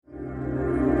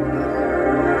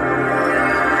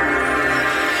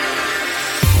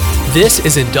This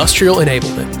is Industrial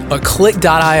Enablement, a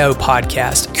Click.io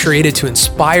podcast created to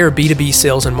inspire B2B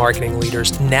sales and marketing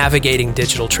leaders navigating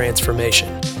digital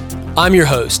transformation. I'm your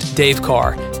host, Dave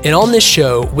Carr, and on this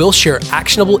show, we'll share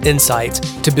actionable insights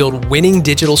to build winning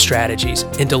digital strategies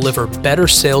and deliver better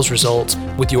sales results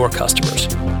with your customers.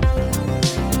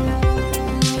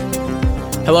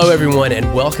 Hello, everyone,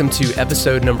 and welcome to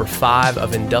episode number 5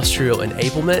 of Industrial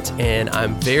Enablement. And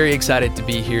I'm very excited to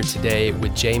be here today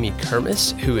with Jamie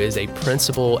Kermis, who is a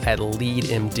principal at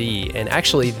LeadMD, and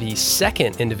actually the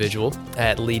second individual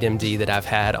at LeadMD that I've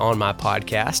had on my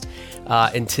podcast.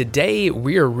 And today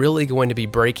we are really going to be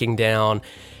breaking down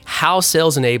how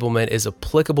sales enablement is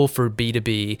applicable for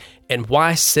B2B and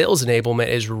why sales enablement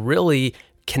is really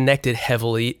connected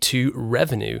heavily to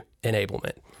revenue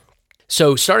enablement.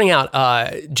 So starting out,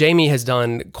 Jamie has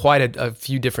done quite a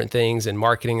few different things in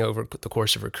marketing over the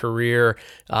course of her career.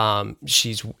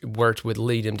 She's worked with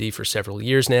LeadMD for several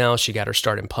years now. She got her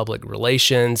start in public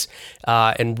relations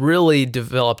and really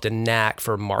developed a knack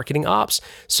for marketing ops.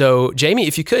 So Jamie,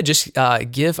 if you could just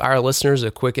give our listeners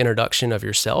a quick introduction of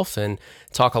yourself and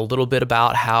talk a little bit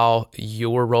about how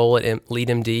your role at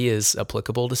LeadMD is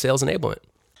applicable to sales enablement.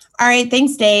 All right.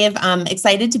 Thanks, Dave. I'm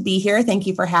excited to be here. Thank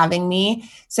you for having me.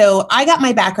 So I got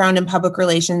my background in public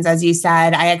relations, as you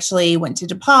said. I actually went to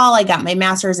DePaul. I got my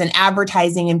master's in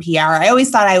advertising and PR. I always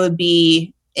thought I would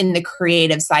be in the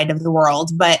creative side of the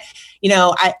world. But,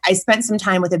 I spent some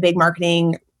time with a big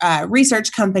marketing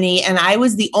research company, and I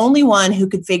was the only one who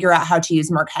could figure out how to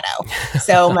use Marketo.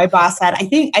 So my boss said, I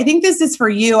think this is for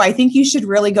you. I think you should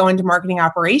really go into marketing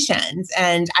operations.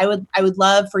 And I would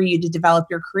love for you to develop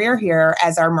your career here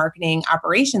as our marketing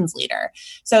operations leader.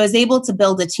 So I was able to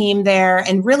build a team there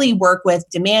and really work with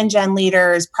demand gen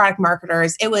leaders, product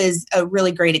marketers. It was a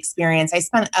really great experience. I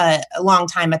spent a long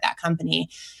time at that company.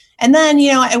 And then,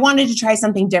 I wanted to try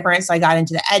something different. So I got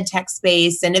into the ed tech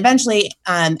space and eventually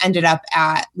ended up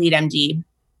at LeadMD.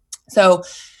 So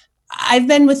I've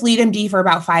been with LeadMD for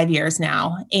about 5 years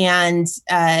now. And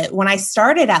when I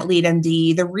started at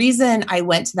LeadMD, the reason I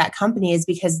went to that company is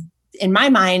because in my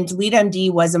mind,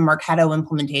 LeadMD was a Marketo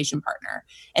implementation partner,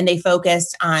 and they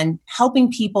focused on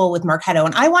helping people with Marketo.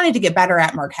 And I wanted to get better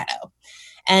at Marketo.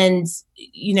 And,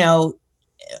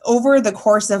 over the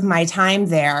course of my time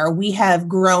there, we have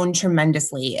grown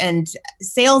tremendously. And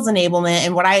sales enablement,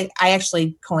 and what I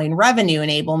actually coin revenue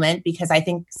enablement, because I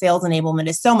think sales enablement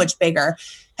is so much bigger,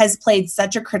 has played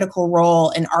such a critical role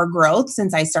in our growth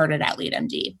since I started at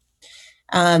LeadMD.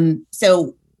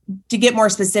 So to get more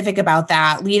specific about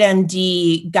that,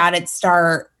 LeadMD got its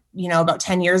start, about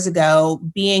 10 years ago,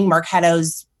 being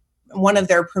Marketo's one of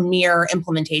their premier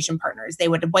implementation partners. They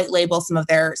would white label some of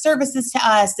their services to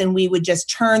us, and we would just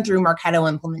churn through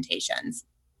Marketo implementations.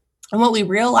 And what we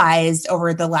realized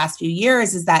over the last few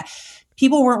years is that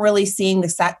people weren't really seeing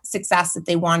the success that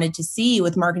they wanted to see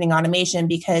with marketing automation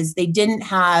because they didn't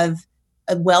have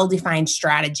a well-defined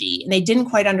strategy, and they didn't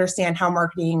quite understand how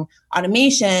marketing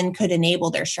automation could enable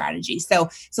their strategy. So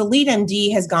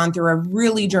LeadMD has gone through a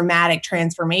really dramatic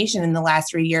transformation in the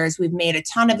last 3 years. We've made a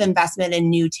ton of investment in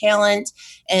new talent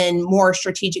and more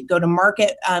strategic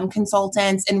go-to-market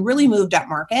consultants, and really moved up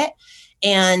market.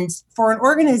 And for an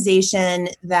organization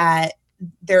that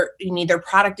their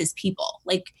product is people,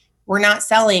 like, we're not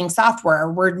selling software,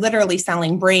 we're literally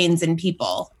selling brains and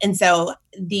people. And so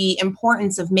the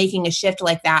importance of making a shift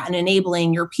like that and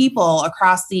enabling your people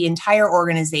across the entire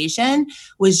organization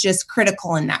was just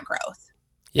critical in that growth.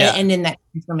 Yeah. And in that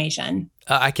transformation.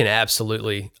 I can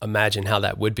absolutely imagine how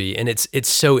that would be. And it's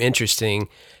so interesting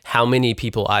how many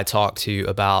people I talk to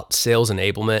about sales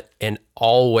enablement, and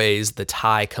always the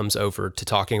tie comes over to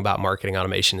talking about marketing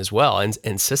automation as well,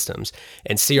 and systems.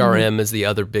 And CRM is the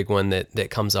other big one that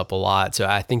comes up a lot. So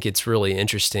I think it's really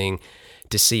interesting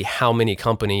to see how many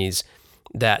companies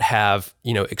that have,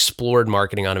 explored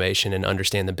marketing automation and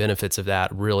understand the benefits of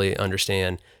that really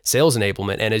understand sales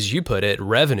enablement. And as you put it,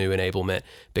 revenue enablement,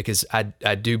 because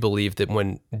I do believe that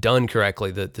when done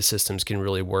correctly, the systems can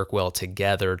really work well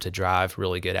together to drive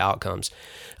really good outcomes.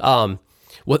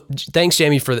 Well, thanks,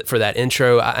 Jamie, for that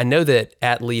intro. I know that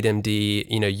at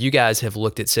LeadMD, you guys have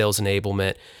looked at sales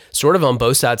enablement sort of on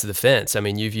both sides of the fence. I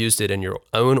mean, you've used it in your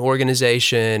own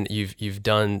organization. You've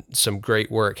done some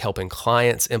great work helping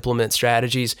clients implement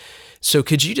strategies. So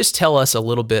could you just tell us a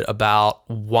little bit about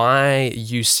why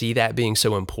you see that being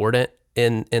so important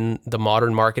in the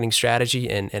modern marketing strategy,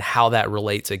 and how that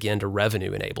relates again to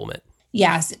revenue enablement?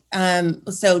 Yes.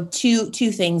 So two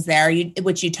things there,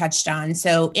 which you touched on.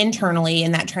 So internally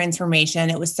in that transformation,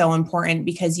 it was so important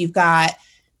because you've got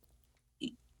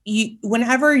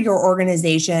whenever your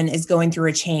organization is going through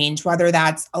a change, whether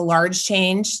that's a large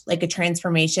change, like a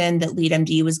transformation that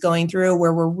LeadMD was going through,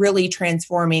 where we're really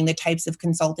transforming the types of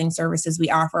consulting services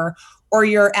we offer, or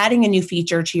you're adding a new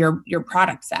feature to your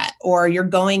product set, or you're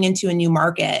going into a new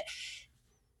market,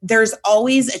 there's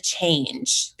always a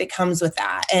change that comes with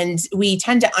that. And we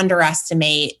tend to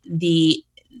underestimate the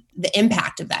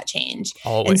impact of that change.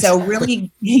 Always. And so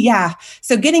really, yeah.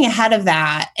 So getting ahead of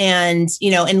that, and,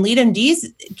 in LeadMD's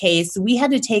case, we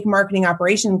had to take marketing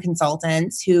operation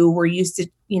consultants who were used to,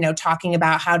 talking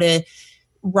about how to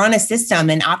run a system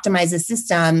and optimize a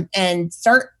system and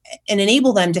start and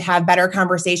enable them to have better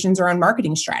conversations around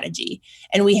marketing strategy.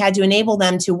 And we had to enable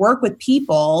them to work with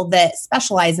people that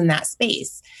specialize in that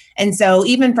space. And so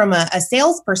even from a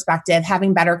sales perspective,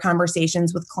 having better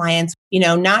conversations with clients,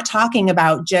 not talking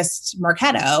about just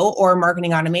Marketo or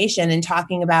marketing automation, and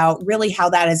talking about really how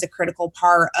that is a critical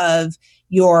part of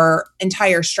your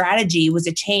entire strategy was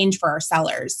a change for our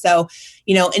sellers. So,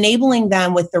 enabling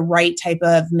them with the right type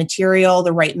of material,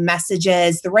 the right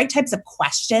messages, the right types of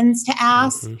questions to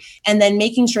ask, and then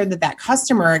making sure that that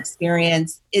customer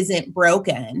experience isn't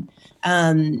broken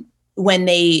when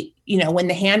they, when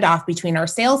the handoff between our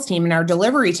sales team and our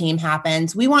delivery team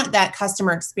happens. We want that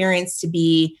customer experience to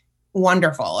be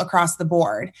wonderful across the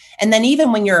board. And then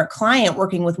even when you're a client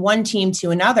working with one team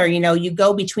to another, you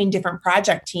go between different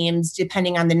project teams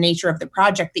depending on the nature of the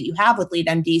project that you have with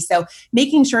LeadMD. So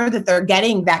making sure that they're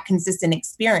getting that consistent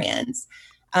experience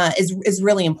is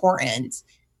really important.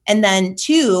 And then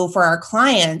two, for our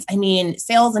clients,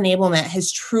 sales enablement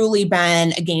has truly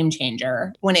been a game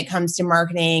changer when it comes to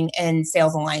marketing and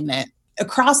sales alignment.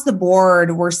 Across the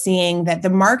board, we're seeing that the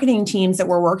marketing teams that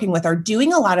we're working with are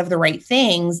doing a lot of the right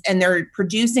things, and they're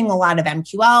producing a lot of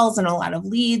MQLs and a lot of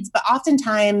leads, but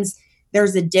oftentimes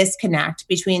there's a disconnect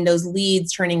between those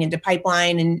leads turning into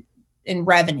pipeline and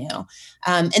revenue.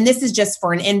 And this is just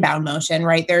for an inbound motion,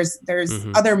 right? There's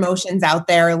other motions out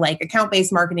there like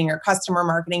account-based marketing or customer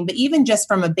marketing, but even just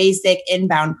from a basic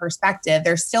inbound perspective,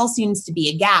 there still seems to be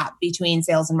a gap between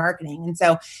sales and marketing. And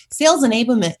so sales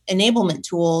enablement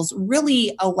tools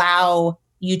really allow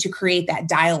you to create that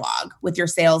dialogue with your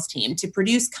sales team, to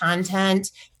produce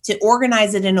content, to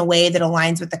organize it in a way that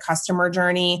aligns with the customer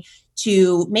journey,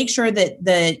 to make sure that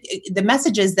the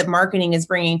messages that marketing is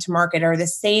bringing to market are the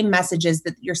same messages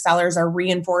that your sellers are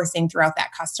reinforcing throughout that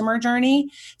customer journey.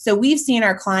 So we've seen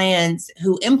our clients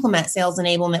who implement sales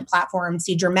enablement platforms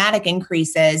see dramatic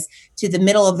increases to the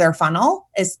middle of their funnel,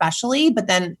 especially, but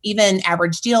then even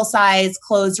average deal size,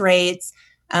 close rates.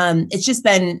 It's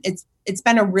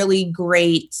been a really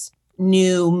great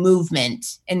new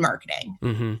movement in marketing.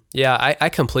 Mm-hmm. Yeah, I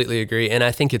completely agree. And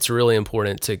I think it's really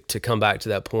important to come back to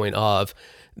that point of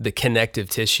the connective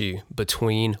tissue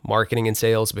between marketing and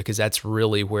sales, because that's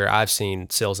really where I've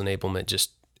seen sales enablement just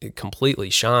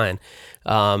completely shine.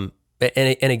 And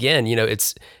again,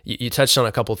 it's, you touched on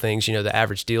a couple of things, the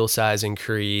average deal size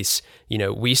increase,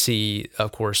 we see,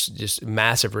 of course, just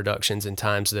massive reductions in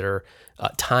times that are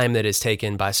time that is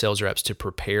taken by sales reps to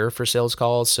prepare for sales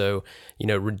calls. So,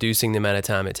 reducing the amount of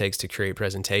time it takes to create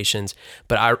presentations.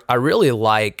 But I really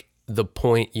like the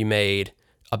point you made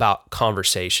about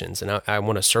conversations. And I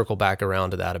want to circle back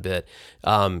around to that a bit.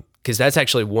 Because that's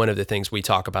actually one of the things we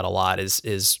talk about a lot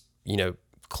is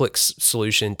Click's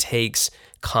solution takes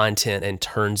content and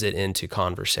turns it into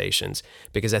conversations.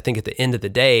 Because I think at the end of the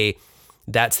day,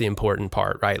 that's the important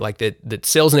part, right? Like the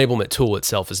sales enablement tool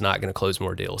itself is not going to close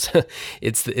more deals.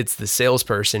 It's the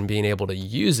salesperson being able to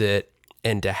use it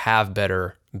and to have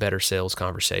better sales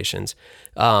conversations.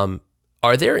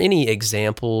 Are there any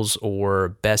examples or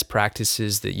best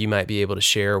practices that you might be able to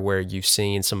share where you've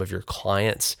seen some of your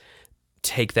clients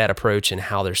take that approach and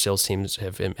how their sales teams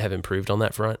have improved on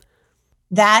that front?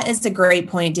 That is a great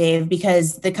point, Dave,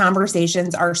 because the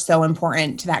conversations are so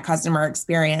important to that customer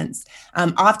experience.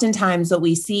 Oftentimes what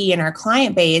we see in our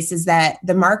client base is that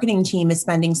the marketing team is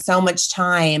spending so much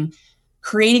time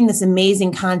creating this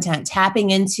amazing content, tapping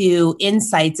into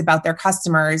insights about their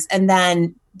customers, and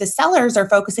then the sellers are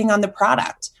focusing on the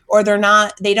product, or they're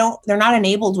not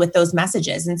enabled with those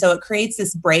messages. And so it creates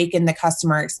this break in the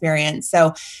customer experience.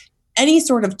 So any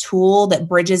sort of tool that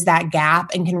bridges that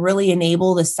gap and can really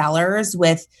enable the sellers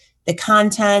with the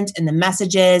content and the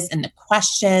messages and the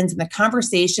questions and the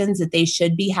conversations that they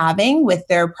should be having with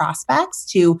their prospects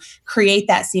to create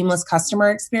that seamless customer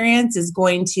experience is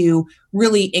going to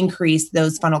really increase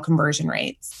those funnel conversion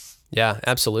rates. Yeah,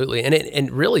 absolutely. And it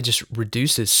really just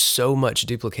reduces so much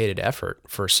duplicated effort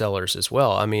for sellers as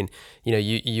well. I mean,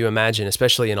 you imagine,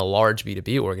 especially in a large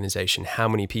B2B organization, how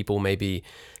many people may be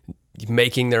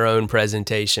making their own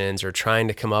presentations or trying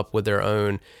to come up with their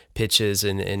own pitches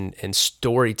and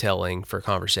storytelling for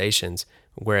conversations,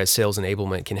 whereas sales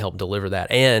enablement can help deliver that.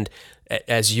 And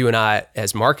as you and I,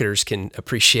 as marketers, can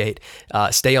appreciate,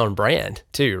 stay on brand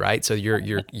too, right? So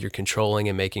you're controlling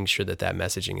and making sure that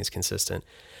messaging is consistent.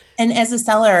 And as a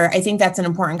seller, I think that's an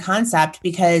important concept,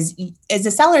 because as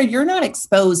a seller, you're not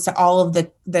exposed to all of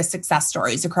the success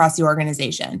stories across the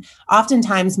organization.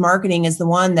 Oftentimes, marketing is the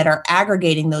one that are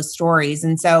aggregating those stories.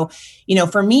 And so,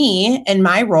 for me, in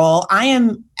my role, I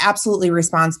am absolutely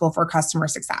responsible for customer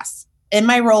success. In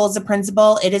my role as a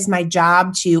principal, it is my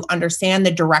job to understand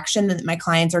the direction that my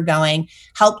clients are going,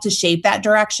 help to shape that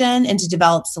direction, and to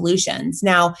develop solutions.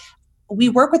 Now, we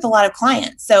work with a lot of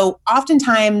clients. So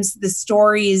oftentimes the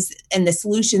stories and the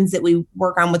solutions that we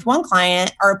work on with one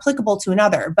client are applicable to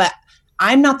another, but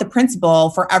I'm not the principal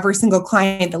for every single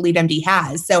client that LeadMD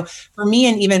has. So for me,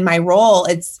 and even my role,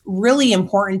 it's really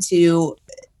important to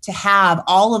have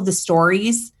all of the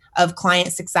stories of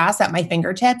client success at my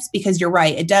fingertips, because you're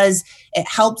right, it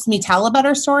helps me tell a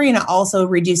better story, and it also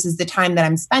reduces the time that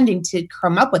I'm spending to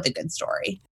come up with a good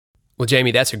story. Well,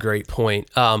 Jamie, that's a great point.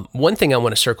 One thing I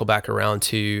want to circle back around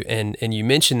to, and you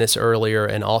mentioned this earlier,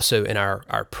 and also in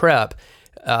our prep,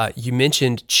 you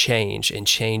mentioned change and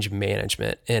change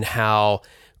management, and how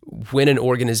when an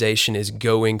organization is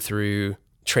going through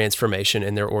transformation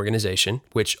in their organization,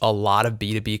 which a lot of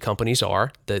B2B companies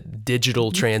are, the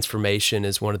digital transformation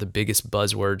is one of the biggest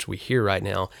buzzwords we hear right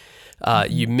now.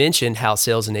 You mentioned how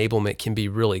sales enablement can be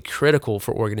really critical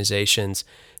for organizations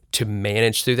to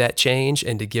manage through that change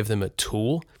and to give them a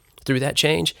tool through that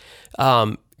change.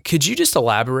 Could you just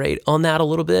elaborate on that a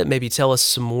little bit? Maybe tell us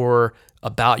some more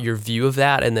about your view of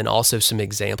that, and then also some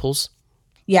examples.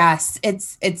 Yes,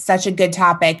 it's such a good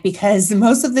topic, because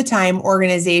most of the time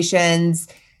organizations,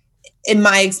 in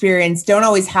my experience, don't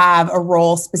always have a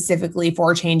role specifically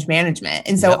for change management.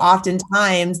 And so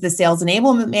oftentimes the sales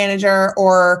enablement manager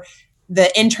or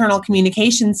the internal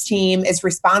communications team is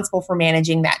responsible for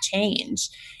managing that change.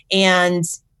 And,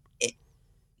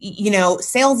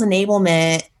 sales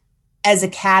enablement as a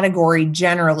category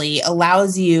generally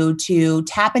allows you to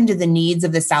tap into the needs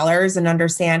of the sellers and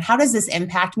understand, how does this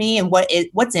impact me, and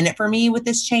what's in it for me with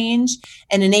this change,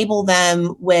 and enable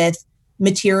them with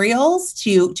materials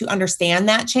to understand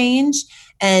that change.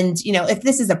 And, if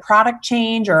this is a product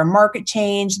change or a market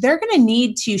change, they're going to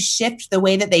need to shift the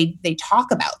way that they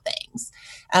talk about things.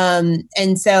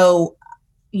 And so,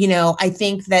 I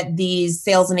think that these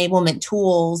sales enablement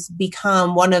tools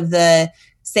become one of the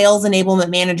sales enablement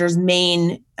managers'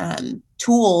 main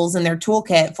tools in their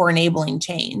toolkit for enabling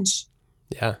change.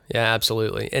 Yeah,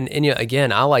 absolutely. And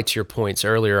again, I liked your points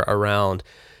earlier around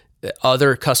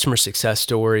other customer success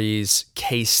stories,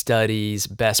 case studies,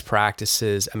 best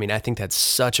practices. I mean, I think that's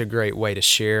such a great way to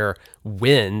share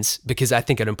wins, because I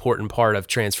think an important part of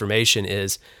transformation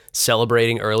is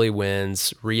celebrating early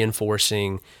wins,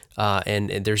 reinforcing,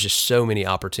 and there's just so many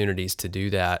opportunities to do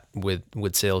that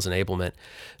with sales enablement.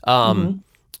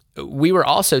 We were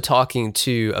also talking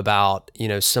too about,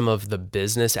 some of the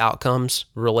business outcomes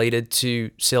related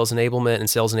to sales enablement and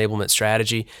sales enablement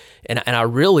strategy. And I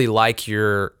really like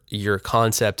your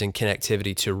concept and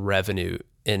connectivity to revenue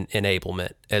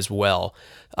enablement as well.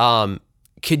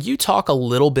 Could you talk a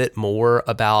little bit more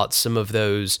about some of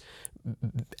those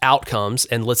outcomes?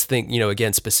 And let's think,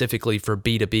 again, specifically for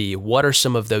B2B, what are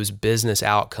some of those business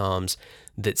outcomes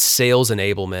that sales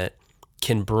enablement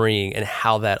can bring, and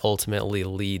how that ultimately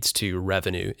leads to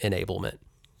revenue enablement?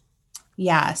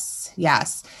 Yes.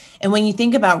 And when you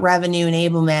think about revenue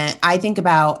enablement, I think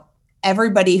about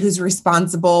everybody who's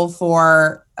responsible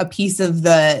for a piece of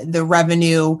the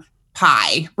revenue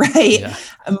pie, right? Yeah.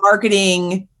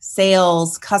 Marketing,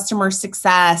 sales, customer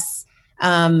success,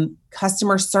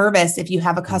 customer service. If you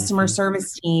have a customer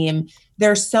service team,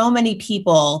 there's so many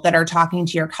people that are talking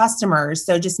to your customers.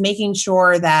 So just making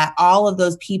sure that all of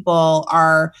those people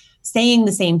are saying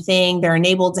the same thing, they're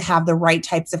enabled to have the right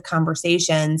types of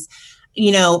conversations.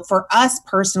 For us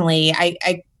personally,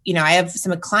 I have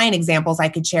some client examples I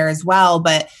could share as well,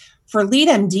 but for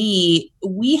LeadMD,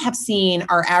 we have seen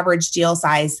our average deal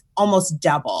size almost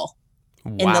double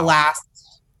in the last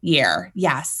year.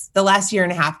 Yes, the last year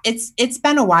and a half. It's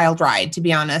been a wild ride, to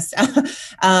be honest.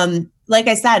 Like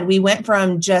I said, we went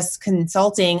from just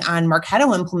consulting on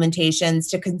Marketo implementations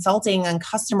to consulting on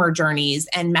customer journeys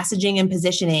and messaging and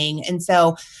positioning. And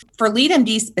so for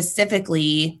LeadMD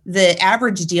specifically, the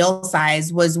average deal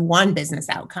size was one business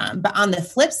outcome. But on the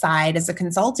flip side, as a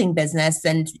consulting business,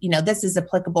 and this is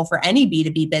applicable for any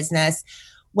B2B business,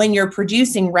 when you're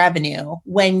producing revenue,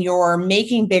 when you're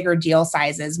making bigger deal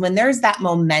sizes, when there's that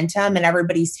momentum and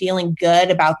everybody's feeling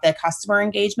good about the customer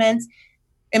engagements,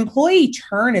 employee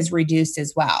churn is reduced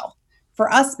as well.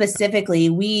 For us specifically,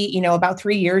 about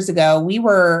 3 years ago, we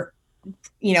were,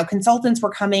 consultants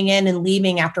were coming in and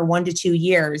leaving after 1 to 2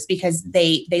 years because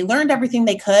they learned everything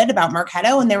they could about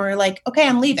Marketo and they were like, okay,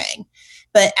 I'm leaving.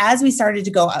 But as we started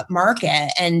to go up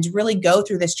market and really go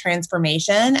through this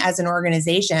transformation as an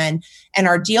organization and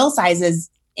our deal sizes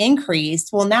increased,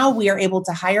 well, now we are able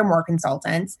to hire more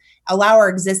consultants, allow our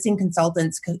existing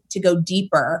consultants to go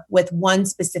deeper with one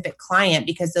specific client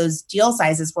because those deal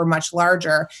sizes were much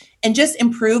larger, and just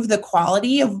improve the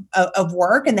quality of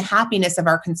work and the happiness of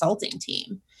our consulting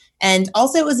team. And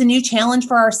also, it was a new challenge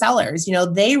for our sellers.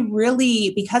 They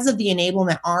really, because of the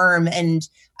enablement arm, and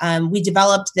we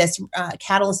developed this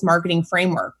Catalyst marketing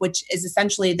framework, which is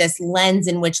essentially this lens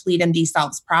in which LeadMD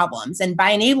solves problems. And by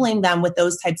enabling them with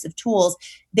those types of tools,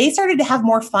 they started to have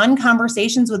more fun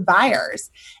conversations with buyers.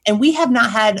 And we have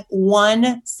not had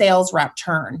one sales rep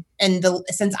turn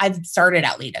since I've started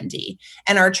at LeadMD.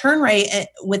 And our churn rate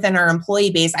within our employee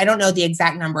base, I don't know the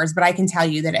exact numbers, but I can tell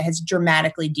you that it has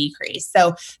dramatically decreased.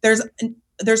 So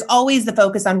there's always the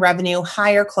focus on revenue,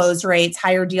 higher close rates,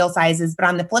 higher deal sizes. But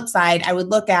on the flip side, I would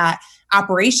look at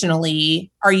operationally,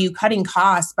 are you cutting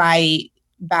costs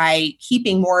by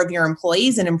keeping more of your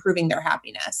employees and improving their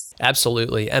happiness?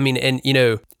 Absolutely. I mean, and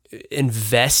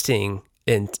investing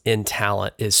in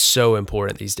talent is so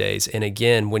important these days. And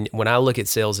again, when I look at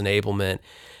sales enablement,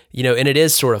 and it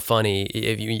is sort of funny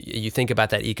if you think about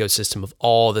that ecosystem of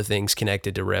all the things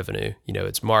connected to revenue.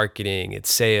 It's marketing,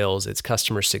 it's sales, it's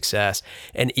customer success,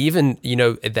 and even,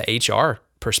 the HR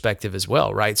perspective as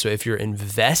well, right? So if you're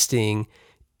investing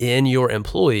in your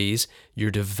employees, you're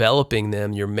developing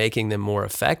them, you're making them more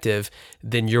effective,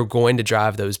 then you're going to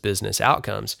drive those business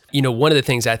outcomes. One of the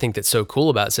things I think that's so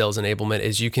cool about sales enablement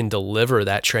is you can deliver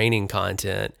that training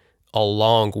content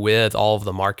along with all of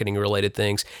the marketing related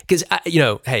things. Because,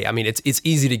 it's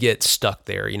easy to get stuck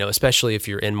there, especially if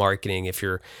you're in marketing, if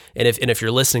you're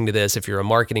listening to this, if you're a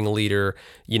marketing leader,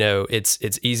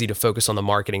 it's easy to focus on the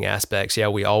marketing aspects. Yeah,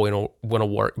 we all want to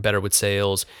work better with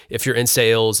sales. If you're in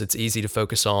sales, it's easy to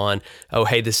focus on, oh,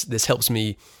 hey, this helps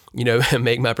me,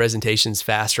 make my presentations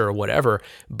faster or whatever.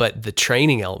 But the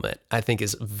training element, I think,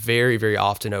 is very, very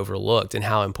often overlooked, and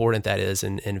how important that is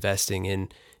in investing in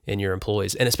your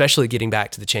employees, and especially getting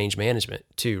back to the change management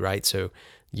too, right? So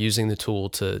using the tool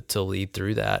to lead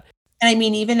through that. And I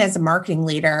mean, even as a marketing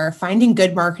leader, finding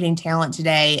good marketing talent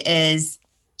today is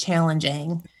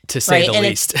challenging, to say the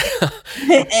least.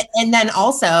 And then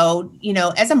also,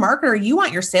 as a marketer, you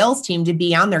want your sales team to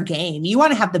be on their game. You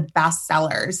want to have the best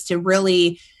sellers to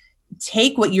really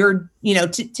take what you're,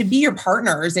 to be your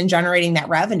partners in generating that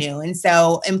revenue. And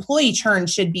so employee churn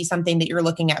should be something that you're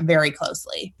looking at very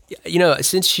closely.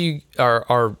 Since you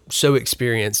are so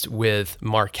experienced with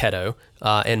Marketo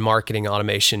and marketing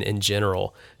automation in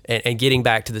general, and getting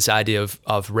back to this idea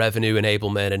of revenue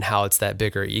enablement and how it's that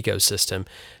bigger ecosystem,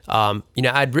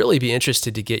 I'd really be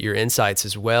interested to get your insights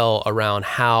as well around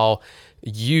how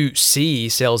you see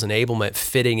sales enablement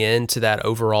fitting into that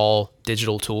overall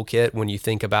digital toolkit when you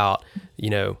think about,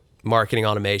 marketing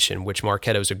automation, which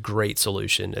Marketo is a great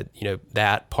solution.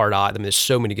 That Pardot, there's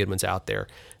so many good ones out there.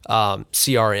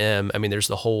 CRM, there's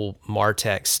the whole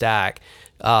MarTech stack.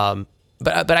 But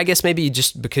I guess maybe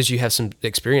just because you have some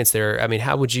experience there,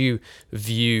 how would you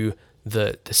view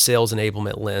the sales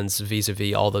enablement lens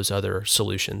vis-a-vis all those other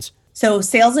solutions? So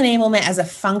sales enablement as a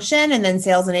function, and then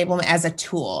sales enablement as a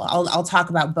tool. I'll talk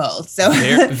about both. So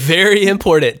very, very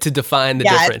important to define the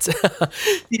difference.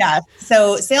 Yeah.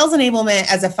 So sales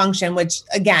enablement as a function, which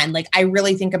again, I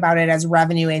really think about it as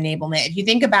revenue enablement. If you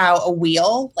think about a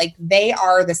wheel, they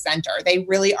are the center. They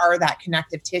really are that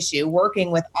connective tissue, working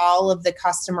with all of the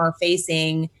customer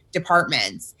facing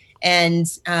departments. And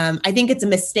I think it's a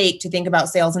mistake to think about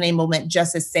sales enablement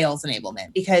just as sales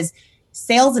enablement, because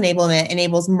sales enablement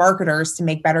enables marketers to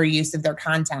make better use of their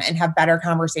content and have better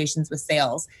conversations with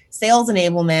sales. Sales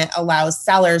enablement allows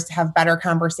sellers to have better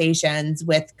conversations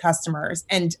with customers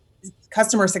and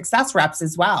customer success reps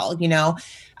as well,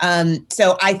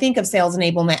 So I think of sales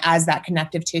enablement as that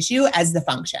connective tissue, as the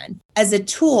function. As a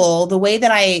tool, the way that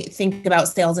I think about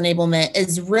sales enablement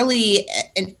is really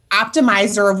an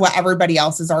optimizer of what everybody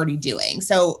else is already doing.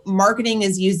 So marketing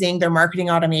is using their marketing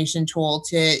automation tool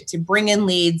to bring in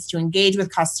leads, to engage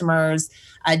with customers.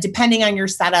 Depending on your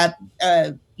setup,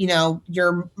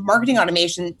 your marketing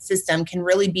automation system can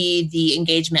really be the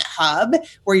engagement hub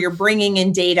where you're bringing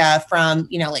in data from,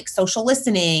 social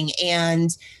listening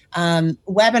and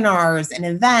webinars and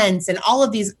events, and all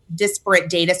of these disparate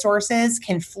data sources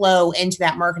can flow into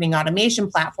that marketing automation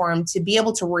platform to be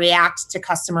able to react to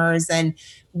customers and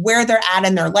where they're at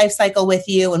in their life cycle with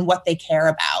you and what they care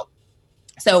about.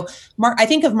 So I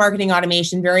think of marketing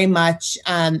automation very much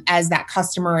as that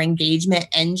customer engagement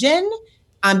engine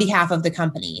on behalf of the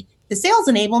company. The sales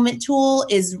enablement tool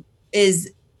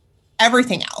is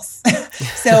everything else.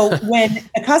 So when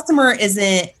a customer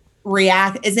isn't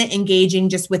engaging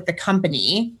just with the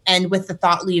company and with the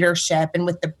thought leadership and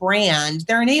with the brand,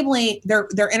 they're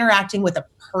interacting with a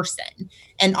person.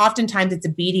 And oftentimes it's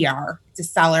a BDR, it's a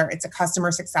seller, it's a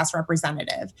customer success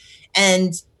representative.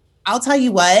 And I'll tell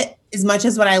you what, as much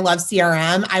as what I love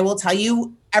CRM, I will tell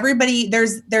you everybody,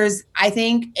 there's I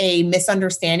think a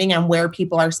misunderstanding on where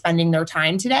people are spending their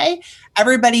time today.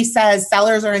 Everybody says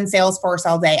sellers are in Salesforce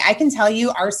all day. I can tell you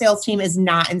our sales team is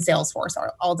not in Salesforce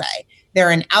all day.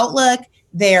 They're in Outlook.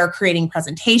 They're creating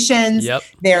presentations. Yep.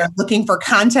 They're looking for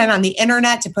content on the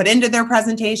internet to put into their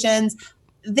presentations.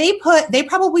 They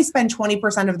probably spend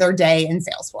 20% of their day in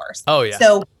Salesforce. Oh yeah.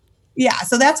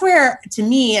 So that's where, to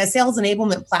me, a sales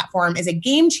enablement platform is a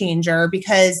game changer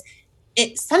because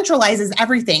it centralizes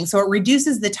everything. So it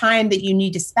reduces the time that you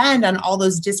need to spend on all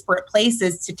those disparate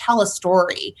places to tell a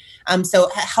story. So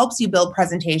it helps you build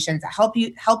presentations.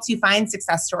 It helps you find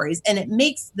success stories, and it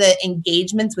makes the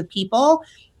engagements with people,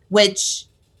 which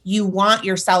you want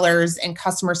your sellers and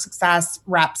customer success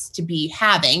reps to be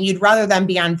having. You'd rather them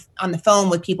be on the phone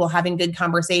with people having good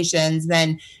conversations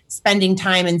than spending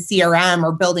time in CRM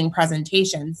or building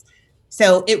presentations.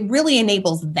 So it really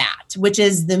enables that, which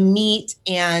is the meat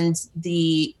and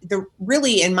the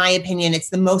really, in my opinion, it's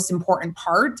the most important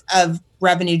part of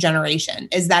revenue generation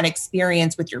is that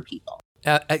experience with your people.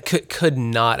 I could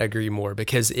not agree more,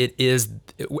 because it is,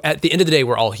 at the end of the day,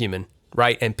 we're all human,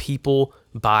 right? And people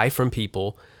buy from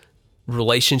people.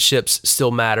 Relationships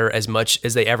still matter as much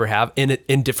as they ever have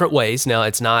in different ways. Now,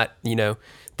 it's not,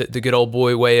 the good old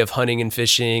boy way of hunting and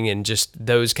fishing and just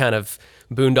those kind of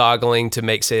boondoggling to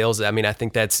make sales. I mean, I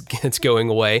think it's going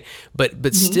away,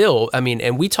 but still, I mean,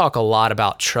 and we talk a lot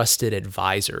about trusted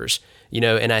advisors,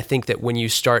 and I think that when you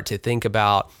start to think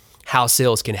about how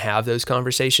sales can have those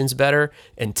conversations better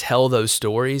and tell those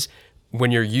stories,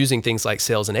 when you're using things like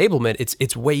sales enablement,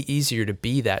 it's way easier to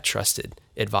be that trusted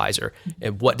advisor.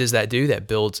 And what does that do? That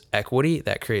builds equity,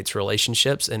 that creates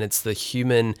relationships, and it's the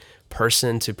human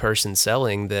person-to-person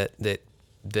selling that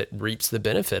reaps the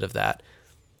benefit of that.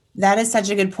 That is such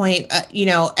a good point.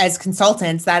 As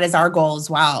consultants, that is our goal as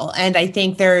well. And I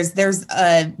think there's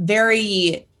a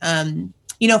very,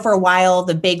 for a while,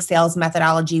 the big sales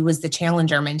methodology was the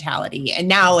challenger mentality. And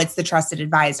now it's the trusted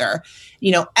advisor.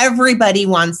 Everybody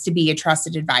wants to be a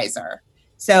trusted advisor.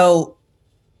 So,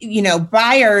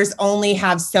 buyers only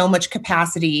have so much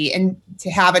capacity and to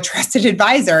have a trusted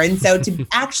advisor. And so to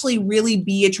actually really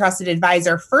be a trusted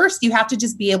advisor, first, you have to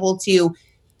just be able to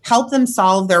help them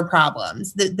solve their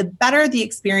problems. The better the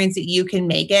experience that you can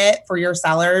make it for your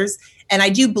sellers. And I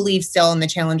do believe still in the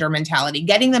challenger mentality,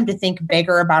 getting them to think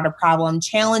bigger about a problem,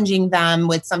 challenging them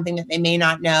with something that they may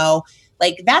not know,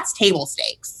 like that's table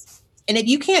stakes. And if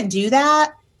you can't do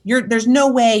that, there's no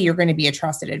way you're going to be a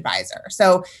trusted advisor.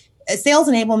 So a sales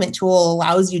enablement tool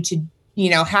allows you to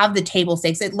have the table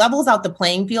stakes. It levels out the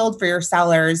playing field for your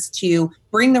sellers to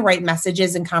bring the right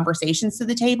messages and conversations to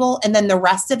the table. And then the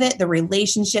rest of it, the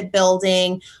relationship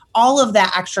building, all of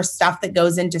that extra stuff that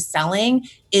goes into selling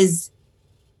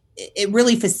it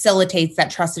really facilitates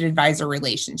that trusted advisor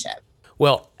relationship.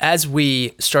 Well, as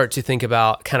we start to think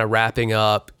about kind of wrapping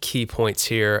up key points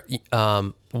here,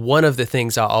 one of the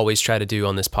things I always try to do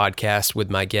on this podcast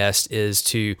with my guests is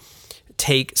to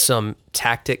take some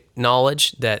tactic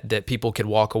knowledge that people could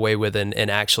walk away with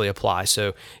and actually apply.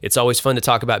 So it's always fun to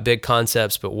talk about big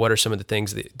concepts, but what are some of the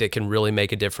things that can really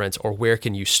make a difference, or where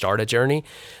can you start a journey?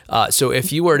 So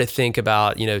if you were to think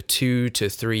about, 2 to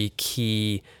 3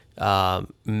 key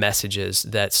messages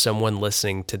that someone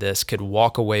listening to this could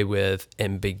walk away with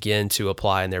and begin to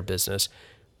apply in their business,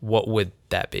 what would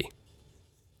that be?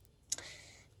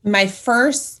 My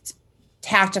first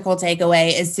tactical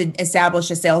takeaway is to establish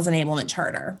a sales enablement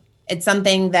charter. It's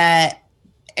something that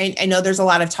I know there's a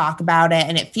lot of talk about it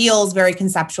and it feels very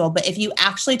conceptual, but if you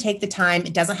actually take the time,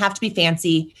 it doesn't have to be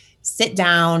fancy, sit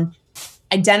down,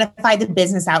 identify the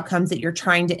business outcomes that you're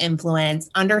trying to influence,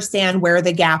 understand where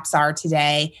the gaps are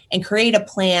today, and create a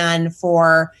plan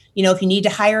for, if you need to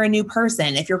hire a new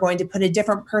person, if you're going to put a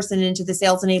different person into the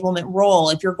sales enablement role,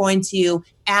 if you're going to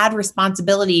add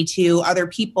responsibility to other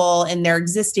people in their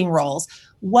existing roles,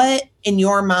 what in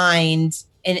your mind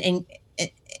and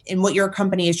what your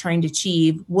company is trying to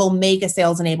achieve will make a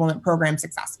sales enablement program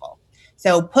successful.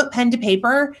 So put pen to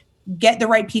paper, get the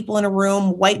right people in a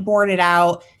room, whiteboard it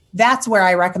out. That's where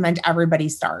I recommend everybody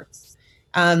starts.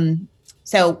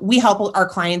 So we help our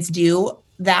clients do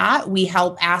that. We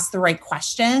help ask the right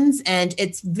questions, and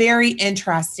it's very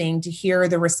interesting to hear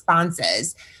the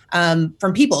responses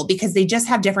from people, because they just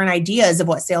have different ideas of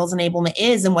what sales enablement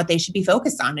is and what they should be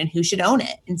focused on and who should own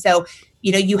it. And so,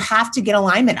 you have to get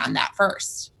alignment on that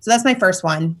first. So that's my first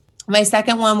one. My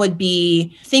second one would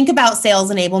be think about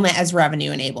sales enablement as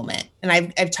revenue enablement. And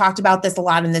I've talked about this a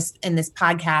lot in this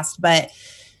podcast, but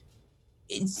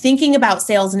thinking about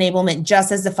sales enablement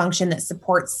just as a function that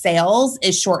supports sales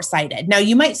is short-sighted. Now,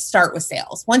 you might start with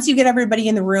sales. Once you get everybody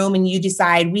in the room and you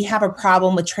decide we have a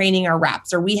problem with training our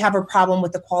reps, or we have a problem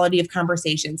with the quality of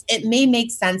conversations, it may make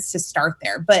sense to start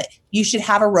there, but you should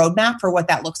have a roadmap for what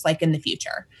that looks like in the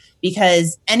future.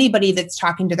 Because anybody that's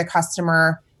talking to the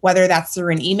customer, whether that's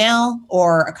through an email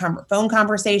or a phone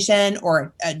conversation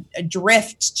or a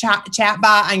drift chat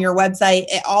bot on your website,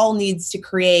 it all needs to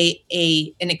create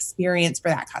an experience for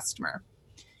that customer.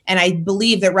 And I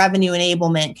believe that revenue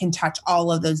enablement can touch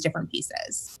all of those different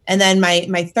pieces. And then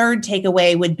my third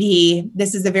takeaway would be,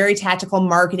 this is a very tactical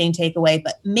marketing takeaway,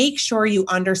 but make sure you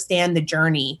understand the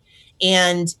journey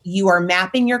and you are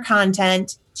mapping your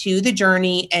content to the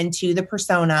journey and to the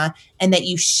persona, and that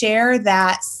you share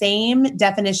that same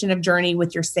definition of journey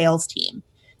with your sales team.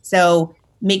 So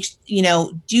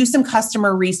do some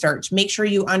customer research, make sure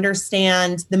you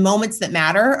understand the moments that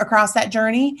matter across that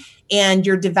journey, and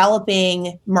you're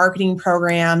developing marketing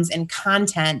programs and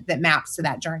content that maps to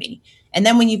that journey. And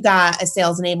then when you've got a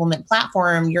sales enablement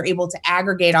platform, you're able to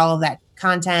aggregate all of that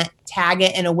content, tag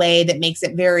it in a way that makes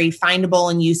it very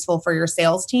findable and useful for your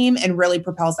sales team and really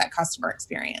propels that customer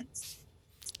experience.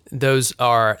 Those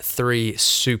are 3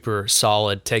 super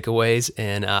solid takeaways,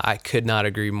 and I could not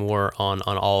agree more on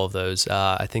all of those.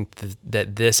 I think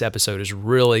that this episode is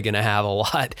really going to have a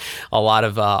lot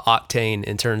of octane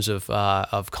in terms of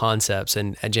concepts.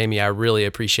 And Jamie, I really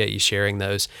appreciate you sharing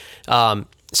those.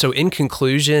 So in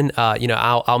conclusion,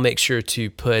 I'll make sure to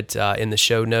put in the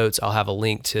show notes, I'll have a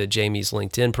link to Jamie's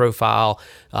LinkedIn profile,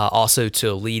 also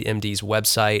to LeadMD's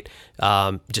website.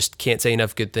 Just can't say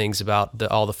enough good things about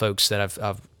all the folks that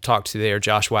I've talked to there,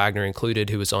 Josh Wagner included,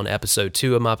 who was on episode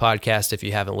 2 of my podcast, if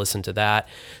you haven't listened to that.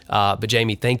 But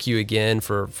Jamie, thank you again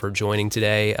for joining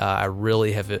today. I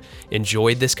really have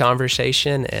enjoyed this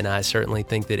conversation, and I certainly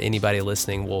think that anybody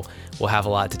listening will have a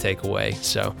lot to take away.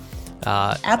 So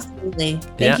absolutely.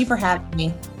 Thank you for having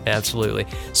me. Absolutely.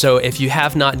 So if you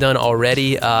have not done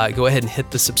already, go ahead and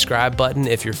hit the subscribe button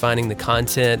if you're finding the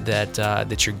content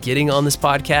that you're getting on this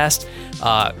podcast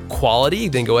quality,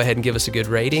 then go ahead and give us a good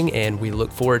rating, and we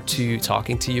look forward to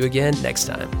talking to you again next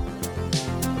time.